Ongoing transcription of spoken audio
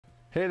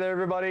Hey there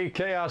everybody,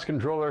 Chaos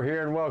Controller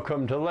here and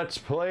welcome to Let's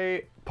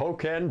Play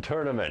Pokken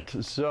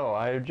Tournament. So,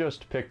 I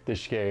just picked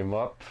this game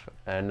up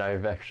and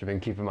I've actually been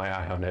keeping my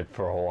eye on it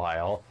for a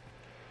while.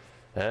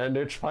 And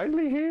it's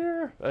finally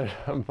here!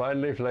 I'm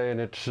finally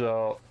playing it,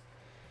 so...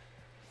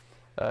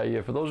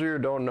 yeah, for those of you who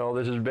don't know,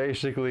 this is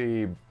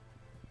basically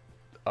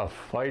a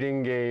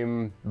fighting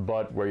game,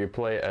 but where you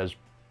play as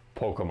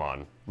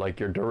Pokemon. Like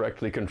you're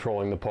directly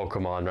controlling the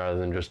Pokemon rather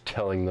than just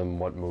telling them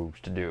what moves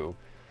to do.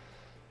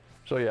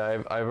 So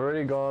yeah, I've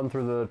already gone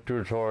through the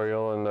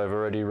tutorial and I've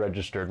already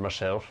registered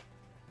myself.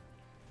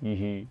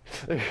 And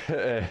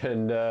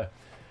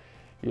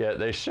yeah,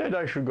 they said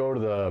I should go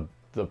to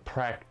the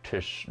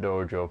practice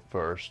dojo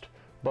first,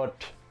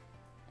 but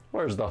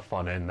where's the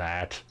fun in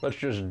that? Let's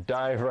just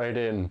dive right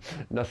in.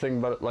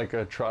 Nothing but like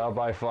a trial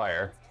by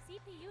fire.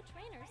 CPU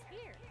trainers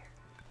here.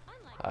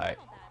 Unlike Hi.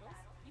 normal battles,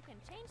 you can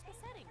change the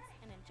settings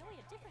and enjoy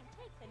a different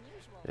take than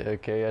usual.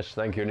 Okay, yes,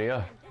 thank you,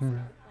 Nia. When you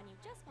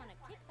just want to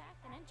kick back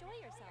and enjoy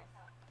yourself.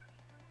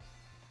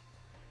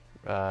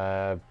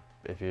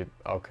 If you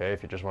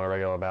just want a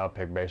regular battle,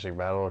 pick basic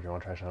battle. If you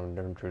want to try something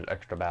different, choose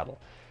extra battle.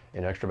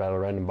 In extra battle,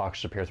 random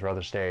boxes appear throughout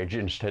the stage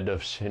instead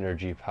of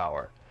synergy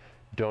power.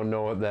 Don't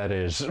know what that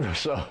is.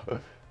 So,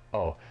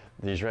 oh,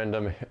 these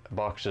random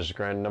boxes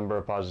grant a number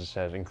of positive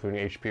stats,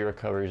 including HP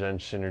recoveries and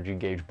synergy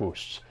gauge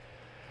boosts.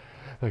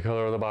 The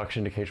color of the box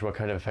indicates what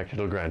kind of effect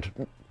it'll grant.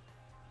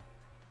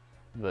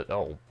 But,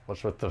 oh,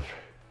 what's with the...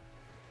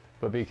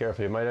 But be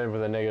careful, you might end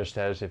with a negative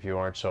status if you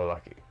aren't so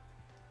lucky.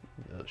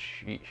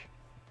 Sheesh.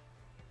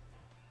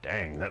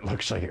 Dang, that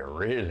looks like it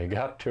really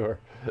got to her.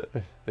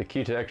 The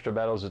key to extra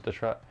battles is to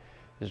try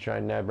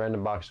and nab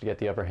random box to get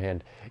the upper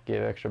hand.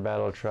 Give extra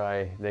battle a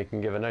try. They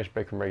can give a nice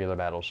break from regular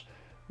battles.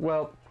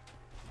 Well,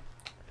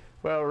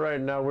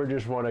 right now we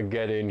just want to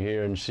get in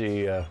here and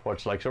see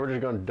what's like. So we're just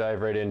going to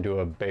dive right into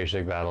a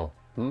basic battle.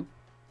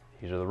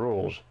 These are the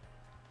rules.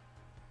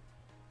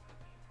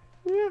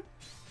 Yeah,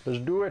 let's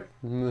do it.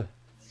 Choose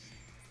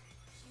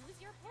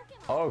your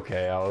Pokemon.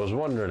 Okay, I was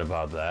wondering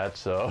about that,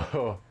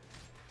 so...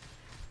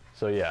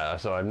 So yeah,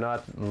 so I'm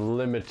not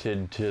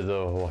limited to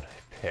the one I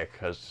pick,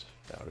 because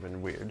that would have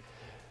been weird.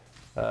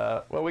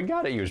 Well, we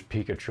gotta use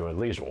Pikachu at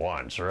least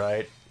once,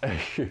 right?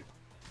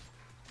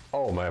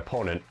 Oh, my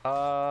opponent.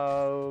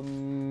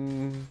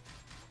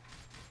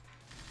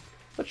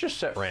 Let's just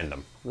set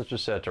random. Let's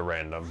just set it to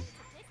random.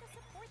 Pick a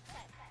support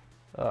set.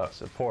 Oh,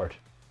 support.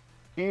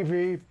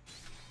 Eevee.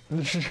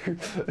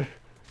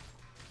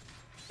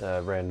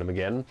 Random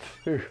again.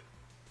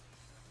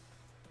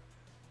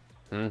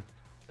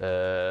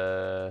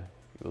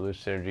 You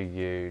lose synergy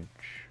gauge.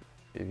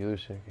 If you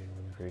lose synergy gauge,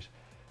 increase.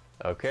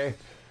 Okay.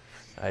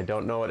 I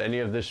don't know what any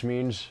of this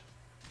means.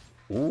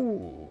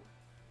 Ooh.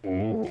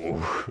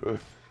 Ooh.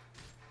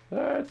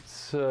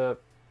 Let's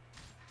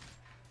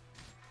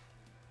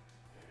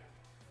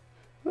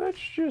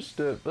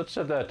let's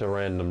set that to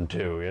random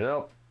too, you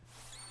know?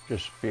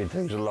 Just speed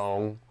things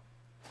along.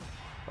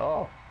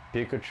 Oh,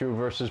 Pikachu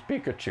versus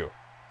Pikachu.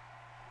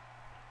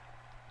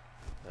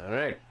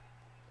 Alright.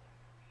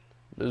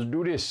 Let's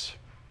do this.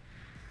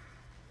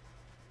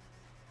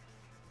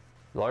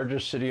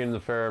 Largest city in the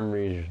Farum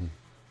region.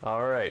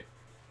 Alright.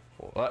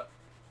 What?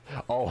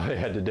 Oh, I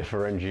had to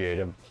differentiate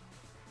him.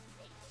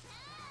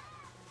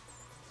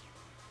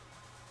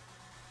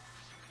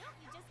 Don't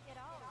you just get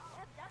all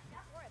revved up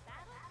before a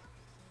battle?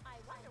 I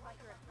wonder what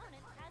your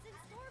opponent has in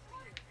store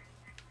for you.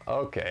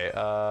 Okay,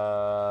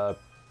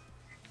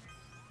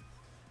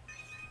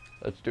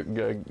 let's do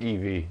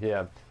Eevee,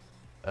 yeah.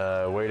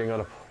 Waiting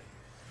on a...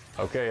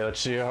 Okay, let's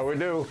see how we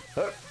do.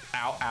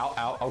 Ow, ow,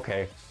 ow,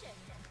 okay.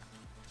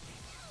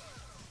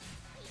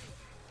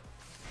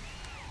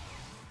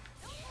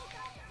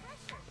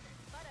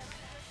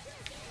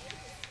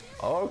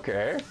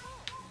 Okay.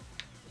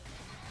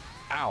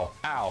 Ow,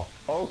 ow.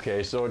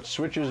 Okay, so it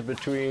switches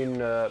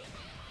between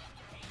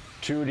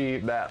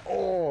 2D bat.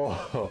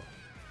 Oh.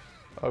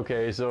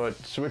 Okay, so it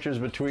switches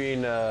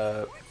between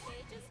 2D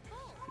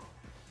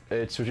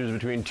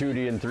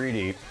and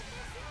 3D.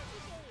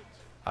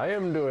 I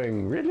am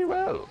doing really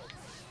well.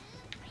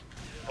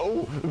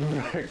 Oh,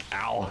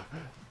 ow,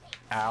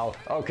 ow.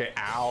 Okay,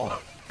 ow,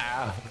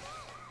 ow.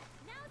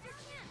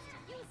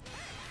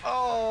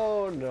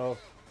 Oh no.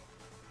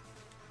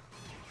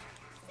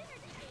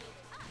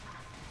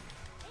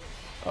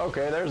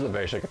 Okay, there's the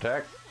basic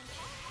attack.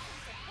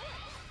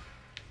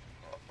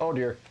 Oh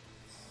dear.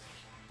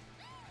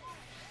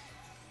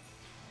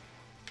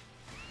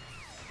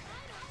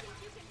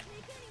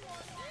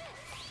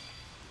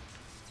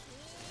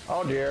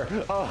 Oh dear.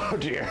 Oh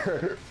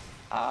dear.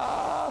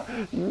 Ah,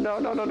 no,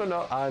 no, no, no,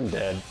 no. I'm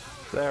dead.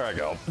 There I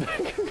go.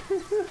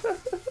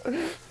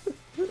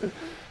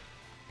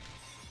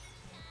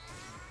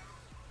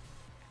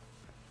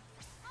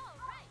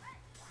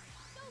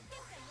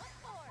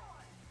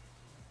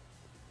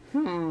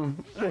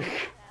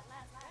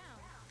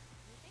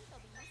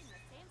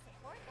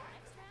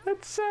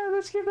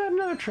 Let's give that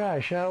another try,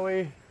 shall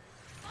we?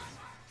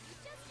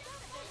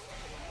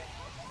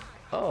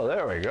 Oh,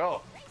 there we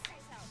go.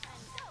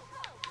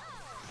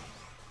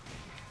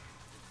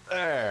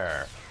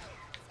 There.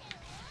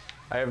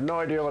 I have no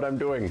idea what I'm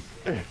doing.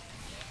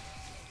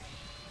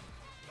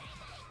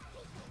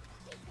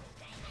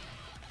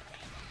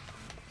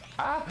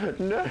 Ah,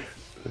 no.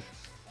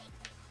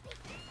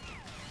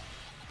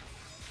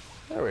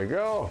 There we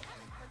go.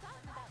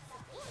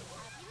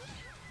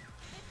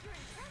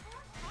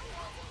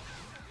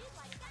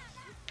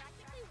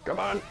 Come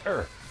on.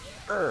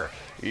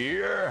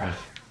 Yeah.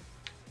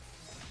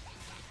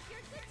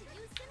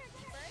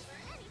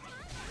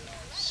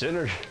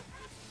 Synergy.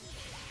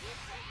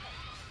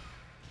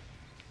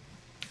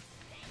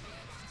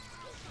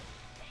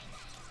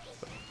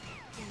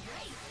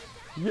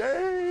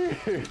 Yay!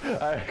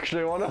 I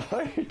actually want to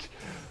fight.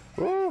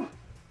 Woo!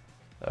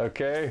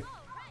 Okay.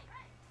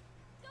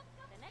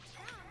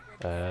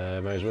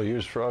 Might as well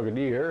use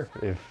Frogadier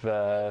if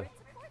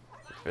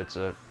it's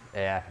a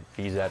if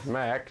he's at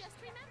max.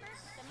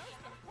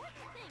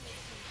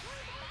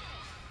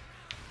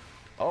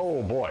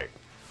 Oh boy.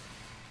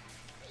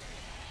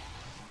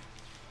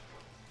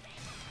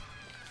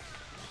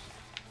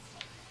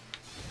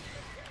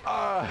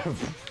 Ah.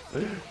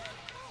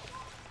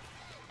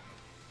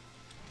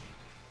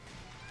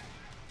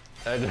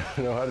 I don't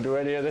know how to do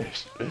any of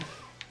this.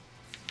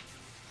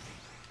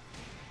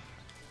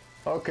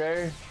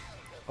 Okay.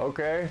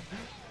 Okay.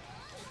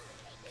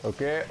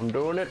 Okay, I'm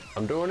doing it.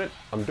 I'm doing it.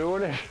 I'm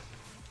doing it.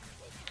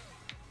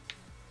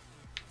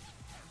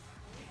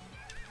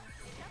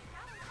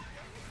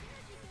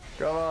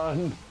 Come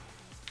on.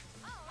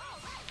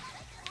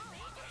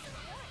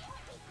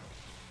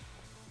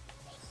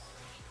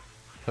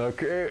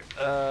 Okay,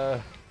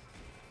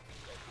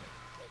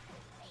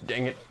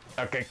 dang it.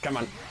 Okay, come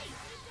on.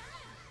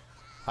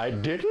 I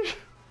did it?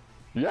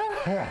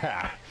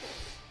 Yeah!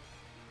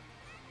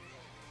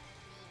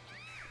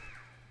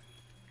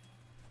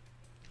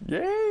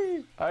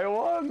 Yay! I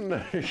won!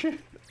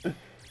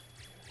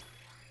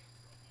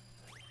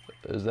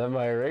 Is that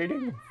my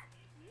rating?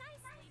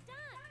 Nicely done.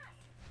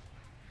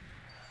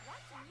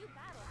 Watching you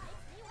battle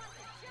makes me want to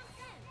jump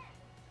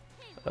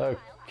in. Hey, Lyle,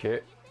 Okay.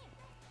 what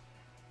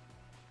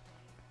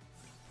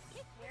do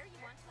you think? Pick where you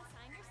want to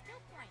assign your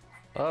skill points.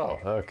 Oh,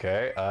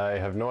 okay. I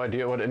have no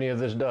idea what any of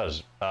this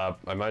does. I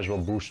might as well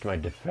boost my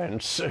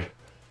defense.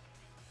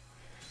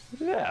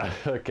 Yeah,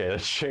 okay,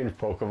 let's change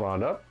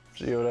Pokemon up.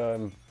 See what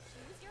Choose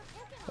your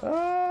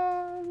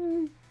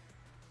Pokemon.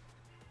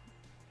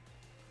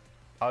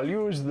 I'll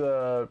use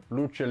the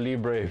Lucha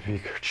Libre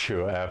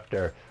Pikachu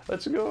after.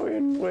 Let's go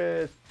in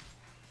with...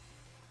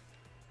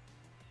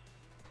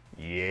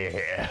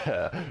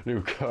 Yeah,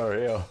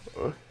 Lucario.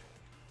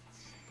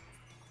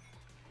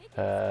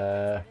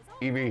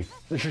 Eevee.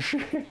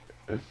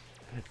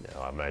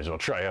 No, I might as well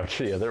try out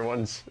the other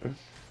ones.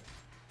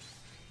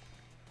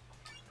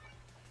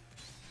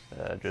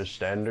 Just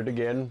standard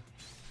again.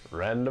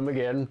 Random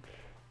again.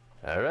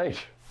 Alright.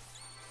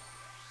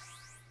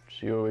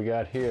 See what we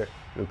got here.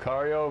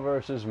 Lucario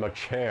versus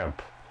Machamp.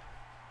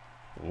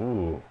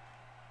 Ooh.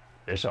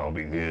 This'll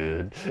be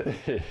good.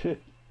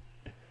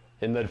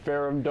 In the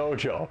Ferrum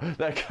Dojo.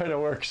 That kind of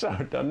works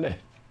out, doesn't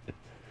it?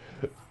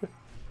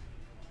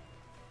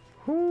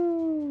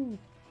 Whoo.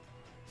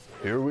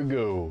 Here we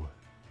go.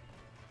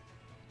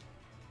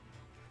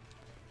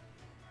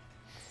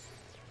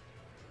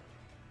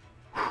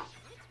 Which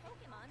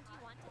Pokemon do you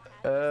want to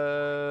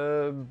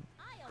have?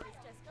 I always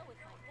just go with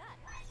my gut.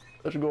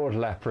 Let's go with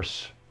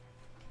Lapras.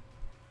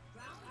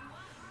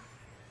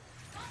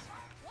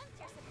 Once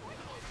your support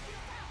gauge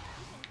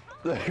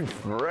builds up, you can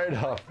call Right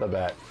off the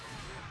bat.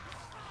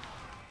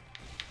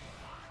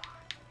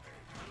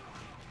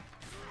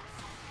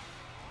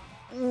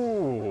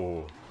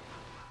 Ooh.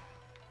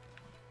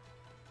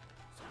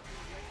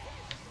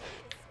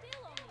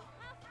 still only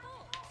half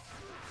full.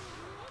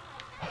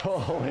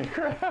 Holy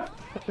crap.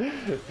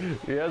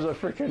 He has a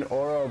freaking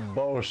aura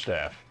bow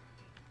staff.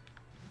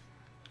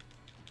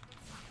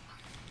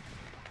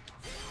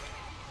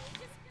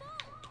 Gauge is full.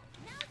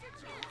 Now's your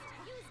chance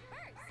to use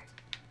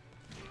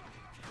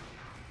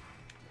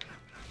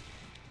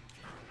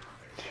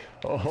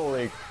burst.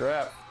 Holy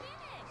crap.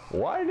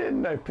 Why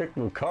didn't I pick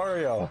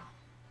Lucario?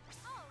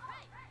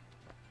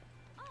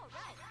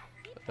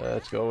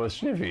 Let's go with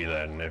Sniffy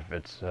then, if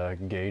its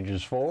gauge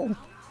is full.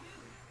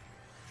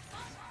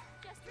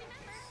 Just remember,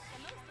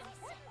 the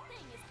most important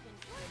thing is to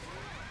enjoy the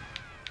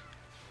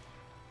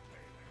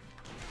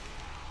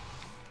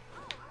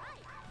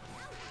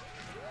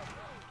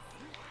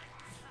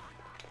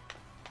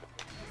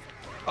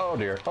ride. Oh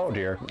dear, oh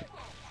dear.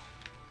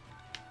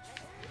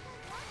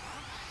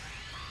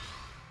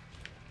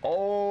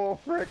 Oh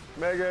frick,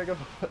 Mega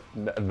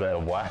the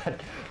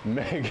what?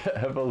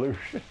 Mega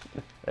Evolution.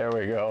 There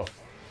we go.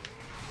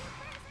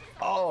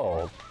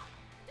 Oh.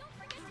 Don't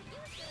forget to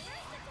use your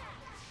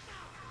burst attack.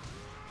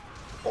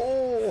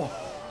 Oh.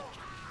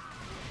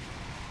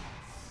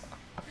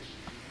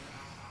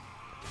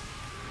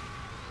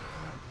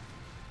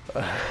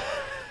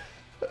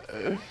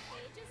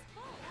 Gauge is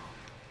full.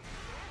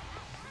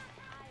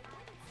 I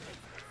wouldn't say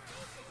it's the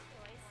safest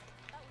choice,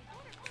 but we better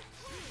hope for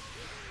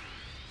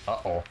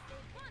Uh-oh.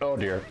 Oh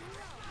dear.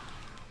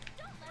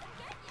 Don't let him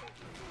get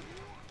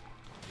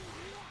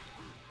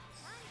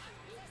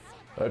you.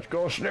 Let's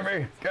go,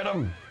 Snippy. Get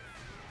him.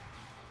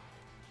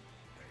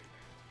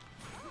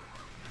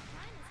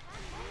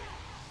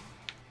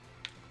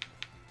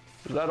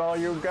 Is that all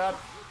you got?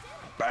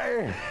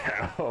 Bam!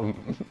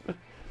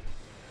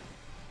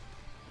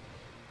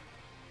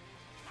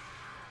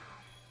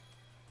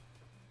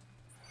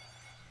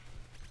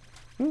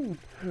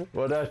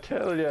 What'd I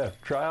tell you?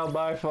 Trial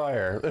by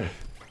fire.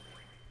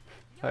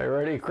 I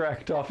already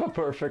cracked off a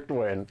perfect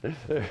win. That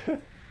was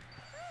awesome.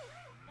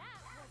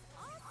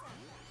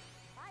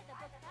 By the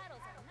book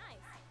battles are nice.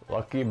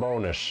 Lucky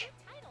bonus.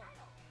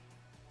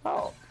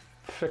 Title. Oh,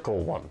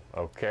 fickle one.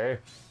 Okay.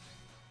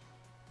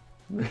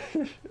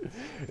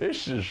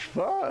 This is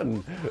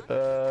fun.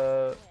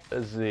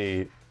 Let's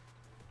see.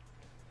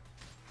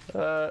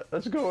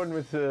 Let's go in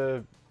with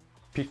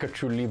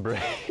Pikachu Libre.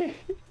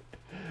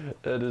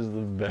 That is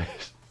the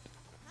best.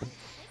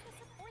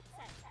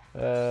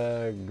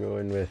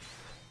 Going with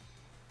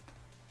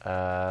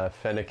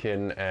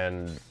Fennekin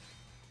and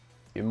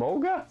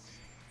Imoga?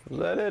 Is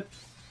that it?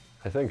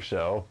 I think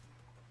so.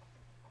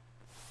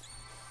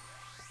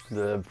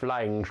 The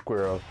flying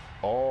squirrel.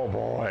 Oh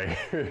boy.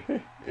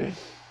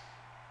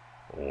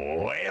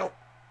 Well,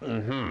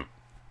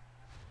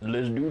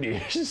 let's do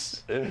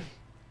this.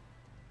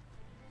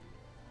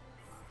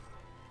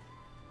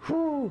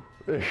 Whew.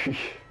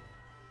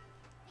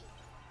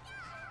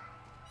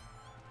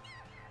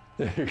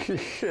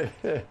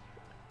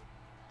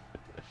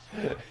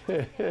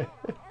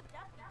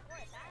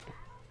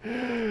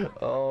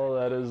 Oh,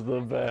 that is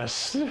the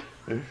best.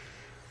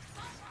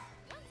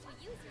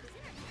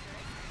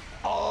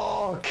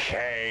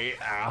 Okay,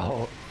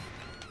 ow.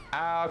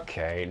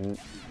 Okay.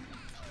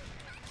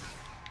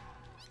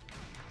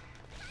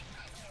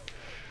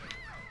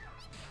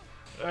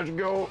 Let's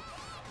go.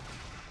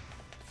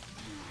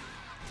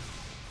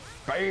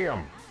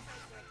 Bam.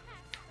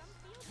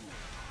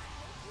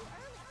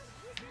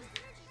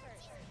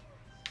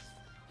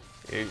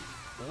 Is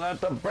that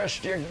the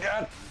best you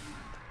got?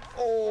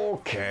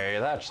 Okay,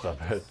 that's the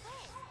best.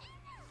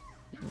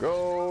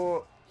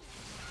 Go.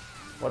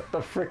 What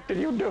the frick did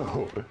you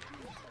do?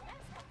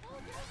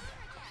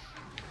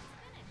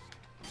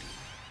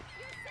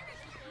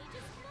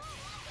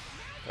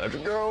 Let's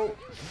go.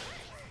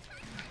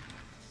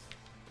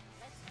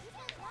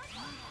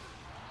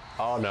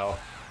 Oh no.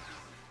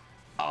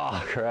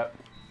 Oh crap.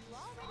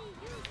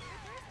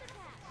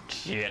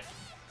 Shit.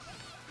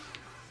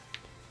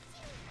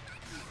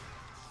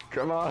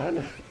 Come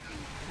on.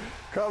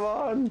 Come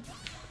on.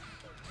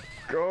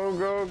 Go,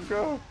 go,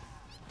 go.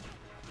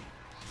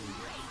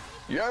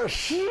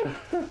 Yes.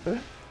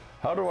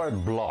 How do I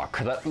block?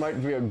 That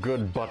might be a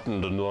good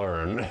button to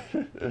learn.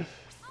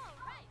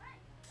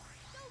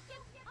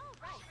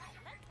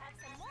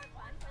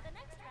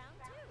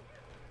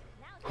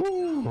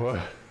 Whew.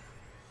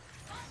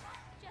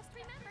 Just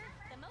remember,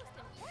 the most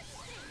important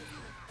thing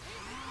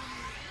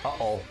is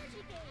Uh-oh.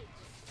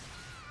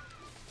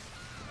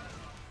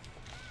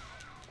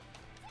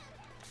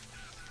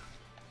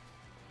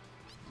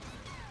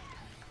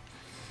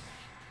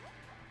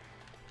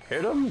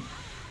 Hit him.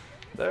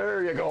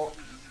 There you go.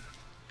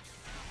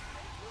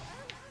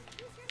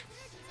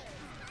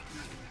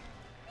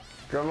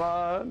 Come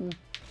on.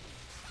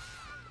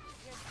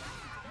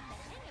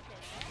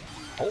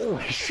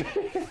 Holy shit.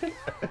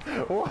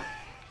 What?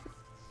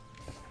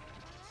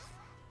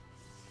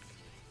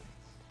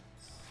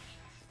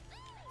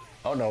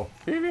 Oh no.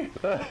 Evie.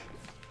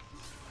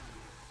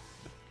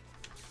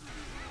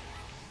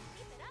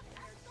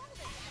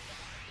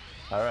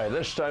 All right,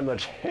 this time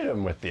let's hit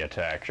him with the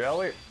attack, shall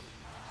we?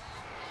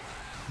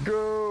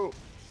 Go.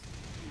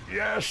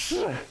 Yes.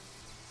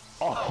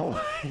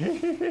 Oh.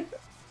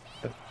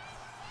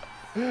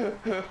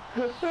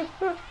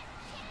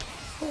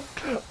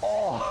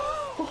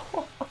 Oh.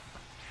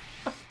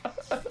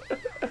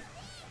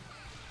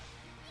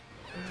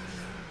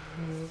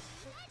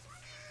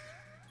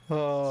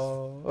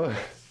 Oh.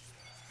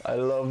 I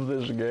love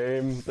this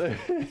game. You're a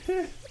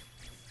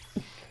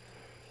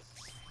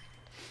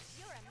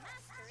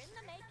master in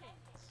the making.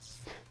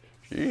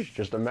 Jeez,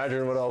 just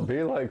imagine what I'll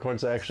be like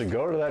once I actually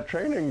go to that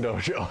training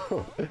dojo. How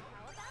about it?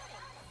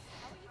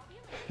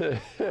 How are you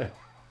feeling?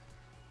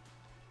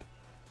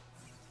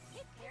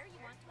 Pick where you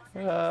want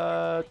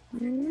to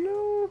assign.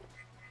 No.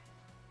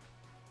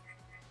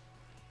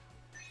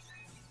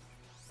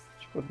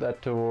 Let's put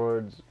that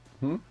towards,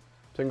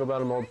 single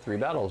battle mode, 3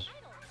 battles.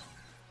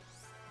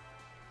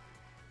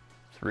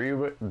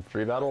 3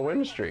 battle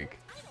win streak.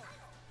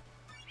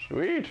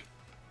 Sweet.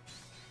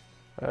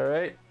 All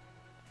right.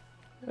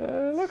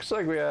 Looks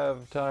like we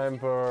have time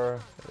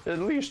for at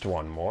least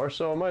one more,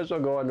 so I might as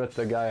well go on with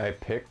the guy I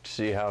picked,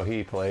 see how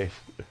he plays.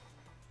 Time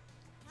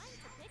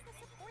to pick a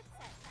support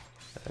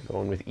set.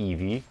 Going with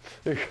Eevee.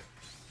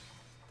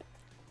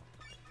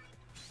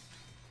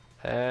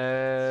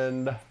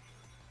 And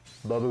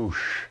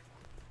Baboosh.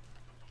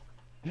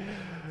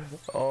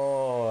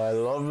 Oh, I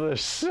love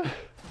this.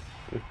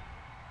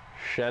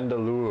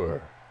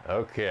 Chandelure.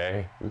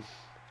 Okay.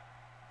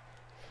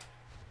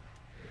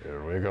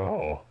 Here we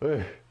go.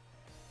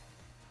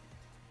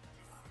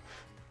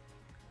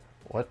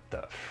 What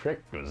the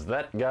frick was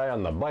that guy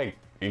on the bike?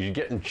 He's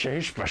getting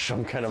chased by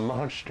some kind of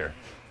monster.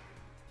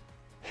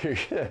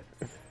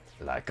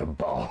 Like a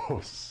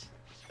boss.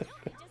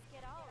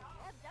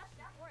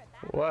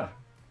 What?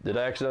 Did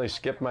I accidentally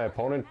skip my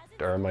opponent,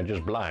 or am I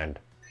just blind?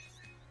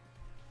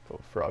 Oh,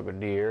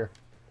 Frogadier.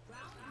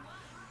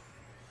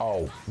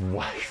 Oh,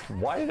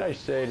 why did I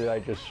say did I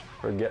just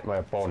forget my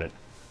opponent?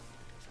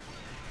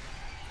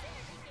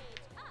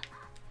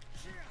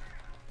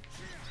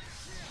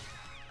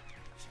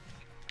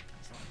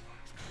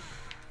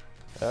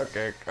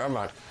 Okay, come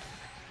on.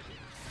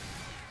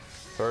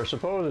 For a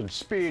supposed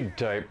speed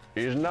type,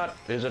 his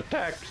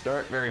attacks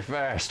aren't very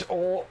fast.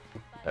 Oh,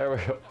 there we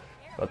go.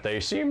 But they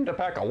seem to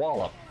pack a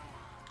wallop.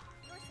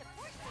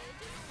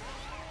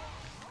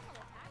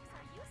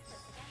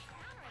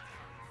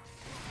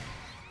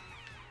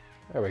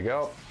 There we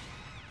go.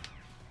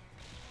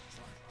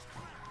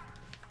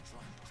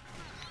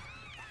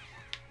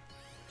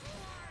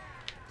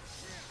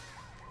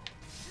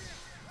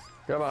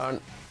 Come on.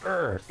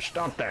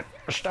 Stop that.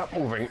 Stop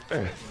moving.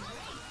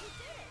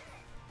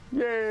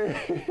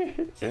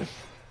 Yay!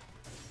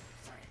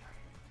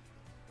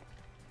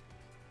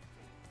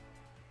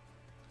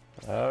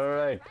 All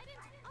right.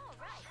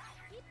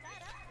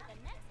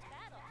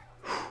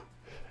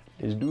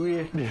 Let's do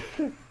it.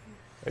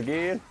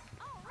 Again.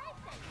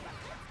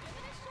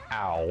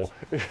 Ow.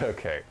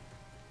 Okay.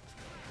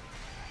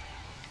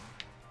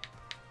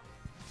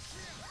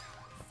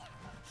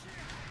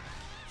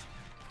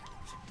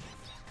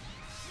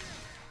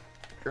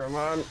 Come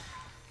on.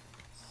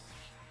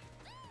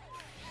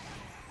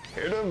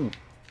 Hit him.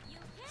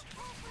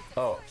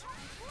 Oh.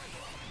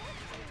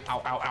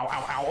 Ow, ow, ow,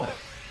 ow, ow.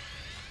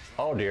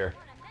 Oh dear.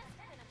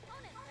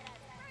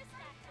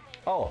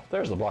 Oh,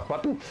 there's the block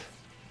button.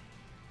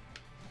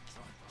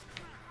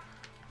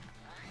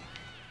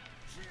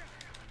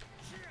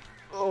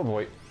 Oh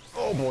boy.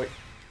 Oh boy.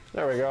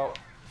 There we go.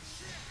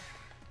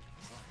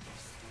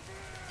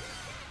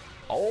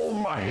 Oh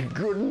my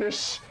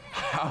goodness.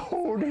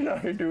 How did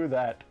I do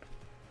that?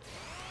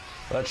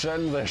 Let's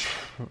end this.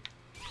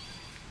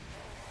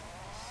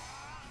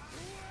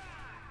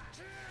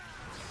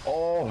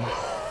 Oh.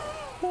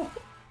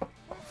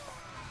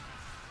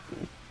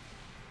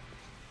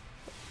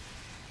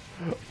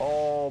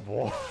 Oh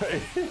boy.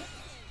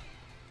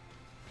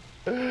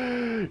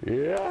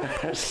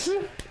 Yes.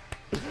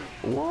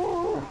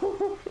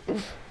 Whoa.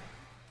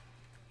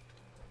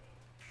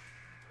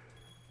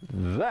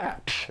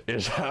 That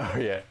is how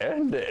you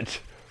end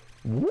it.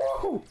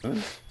 Whoa.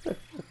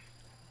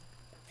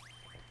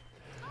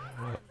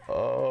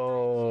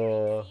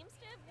 Oh.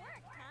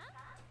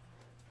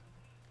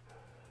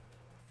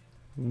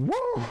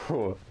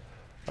 Whoa.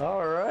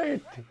 All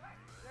right.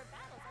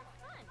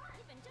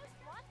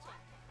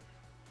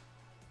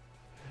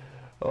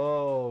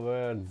 Oh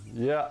man,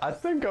 yeah, I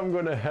think I'm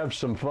gonna have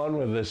some fun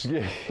with this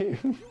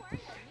game.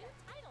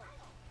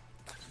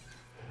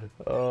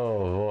 Oh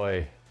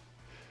boy.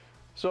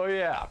 So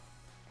yeah,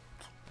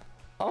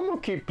 I'm gonna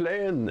keep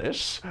playing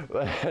this.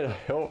 I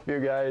hope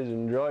you guys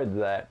enjoyed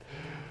that,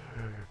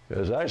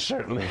 because I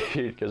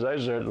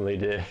certainly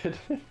did.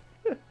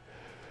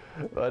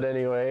 But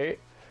anyway,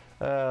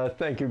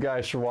 thank you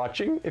guys for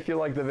watching. If you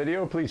liked the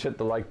video, please hit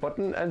the like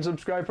button and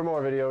subscribe for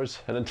more videos.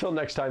 And until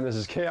next time, this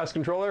is Chaos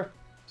Controller,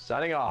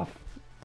 signing off.